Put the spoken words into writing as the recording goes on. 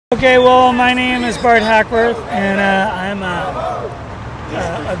Okay, well, my name is Bart Hackworth, and I'm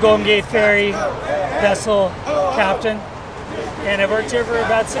a Golden Gate Ferry vessel captain, and I've worked here for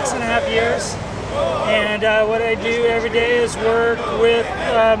about 6.5 years. And what I do every day is work with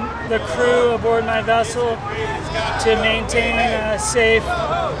the crew aboard my vessel to maintain a safe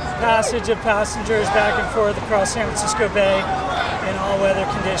passage of passengers back and forth across San Francisco Bay in all weather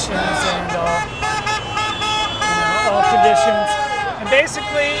conditions and all conditions. And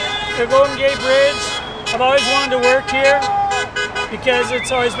basically, the Golden Gate Bridge, I've always wanted to work here because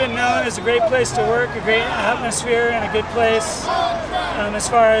it's always been known as a great place to work, a great atmosphere, and a good place as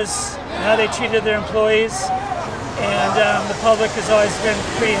far as how they treated their employees. And the public has always been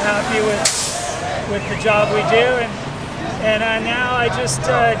pretty happy with the job we do. And now I just,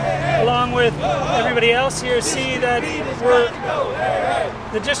 along with everybody else here, see that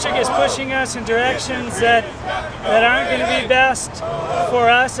the district is pushing us in directions that aren't going to be best for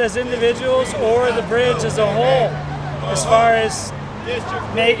us as individuals or the bridge as a whole, as far as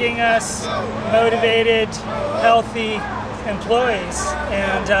making us motivated, healthy employees.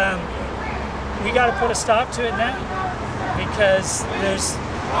 And we got to put a stop to it now, because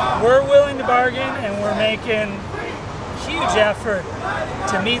we're willing to bargain and we're making huge effort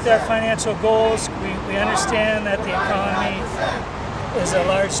to meet their financial goals. We understand that the economy is a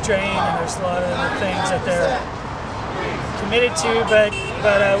large strain and there's a lot of other things that they're committed to, but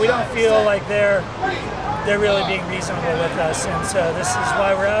we don't feel like they're really being reasonable with us, and so this is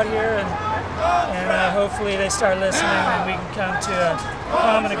why we're out here, and hopefully they start listening and we can come to a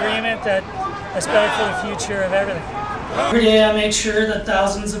common agreement that's better for the future of everything. Every day I make sure that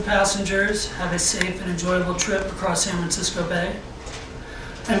thousands of passengers have a safe and enjoyable trip across San Francisco Bay.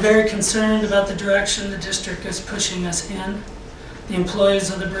 I'm very concerned about the direction the district is pushing us in. The employees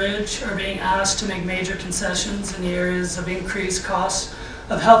of the bridge are being asked to make major concessions in the areas of increased costs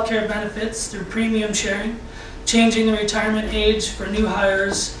of healthcare benefits through premium sharing, changing the retirement age for new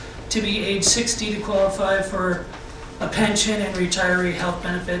hires to be age 60 to qualify for a pension and retiree health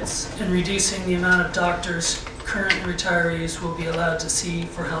benefits, and reducing the amount of doctors current retirees will be allowed to see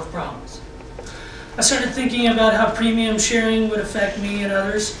for health problems. I started thinking about how premium sharing would affect me and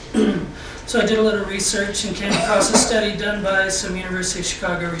others, so I did a little research and came across a study done by some University of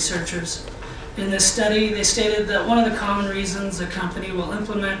Chicago researchers. In this study, they stated that one of the common reasons a company will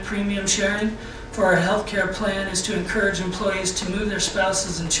implement premium sharing for a healthcare plan is to encourage employees to move their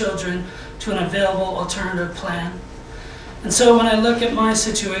spouses and children to an available alternative plan. And so when I look at my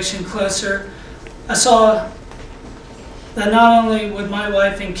situation closer, I saw that not only would my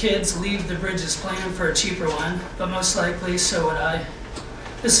wife and kids leave the bridge's plan for a cheaper one, but most likely so would I.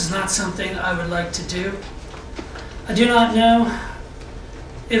 This is not something I would like to do. I do not know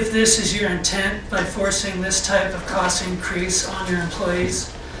if this is your intent by forcing this type of cost increase on your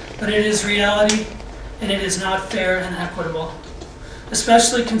employees, but it is reality and it is not fair and equitable,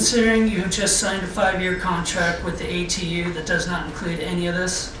 especially considering you have just signed a 5-year contract with the ATU that does not include any of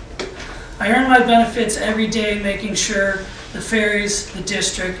this. I earn my benefits every day making sure the ferries, the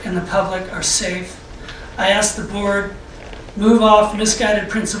district, and the public are safe. I ask the board, move off misguided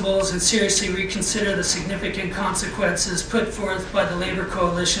principles and seriously reconsider the significant consequences put forth by the Labor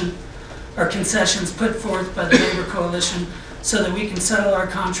Coalition, or concessions put forth by the Labor Coalition, so that we can settle our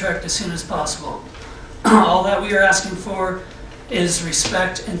contract as soon as possible. All that we are asking for is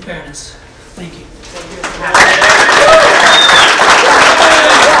respect and fairness. Thank you.